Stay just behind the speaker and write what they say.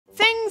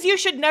Things you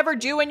should never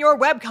do in your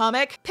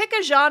webcomic. Pick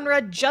a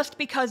genre just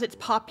because it's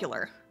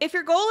popular. If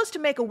your goal is to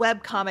make a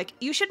webcomic,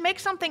 you should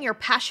make something you're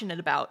passionate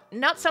about,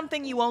 not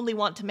something you only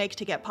want to make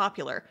to get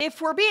popular.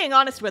 If we're being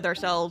honest with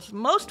ourselves,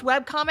 most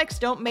webcomics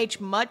don't make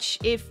much,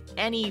 if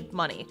any,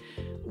 money.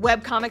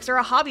 Webcomics are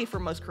a hobby for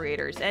most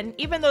creators, and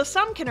even though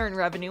some can earn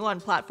revenue on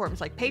platforms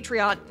like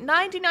Patreon,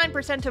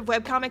 99% of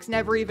webcomics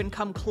never even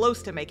come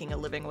close to making a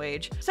living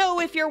wage.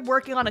 So if you're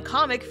working on a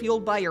comic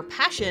fueled by your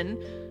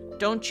passion,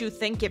 don't you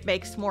think it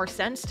makes more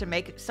sense to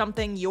make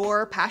something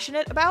you're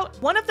passionate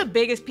about? One of the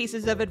biggest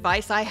pieces of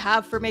advice I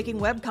have for making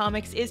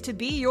webcomics is to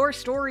be your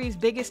story's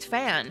biggest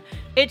fan.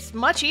 It's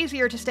much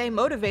easier to stay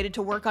motivated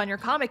to work on your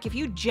comic if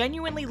you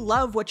genuinely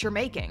love what you're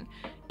making.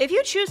 If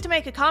you choose to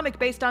make a comic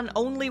based on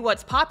only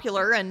what's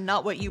popular and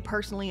not what you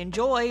personally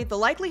enjoy, the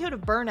likelihood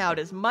of burnout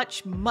is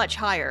much, much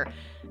higher.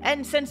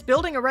 And since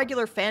building a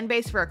regular fan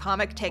base for a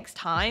comic takes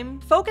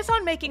time, focus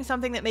on making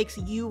something that makes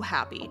you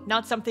happy,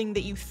 not something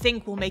that you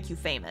think will make you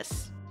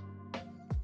famous.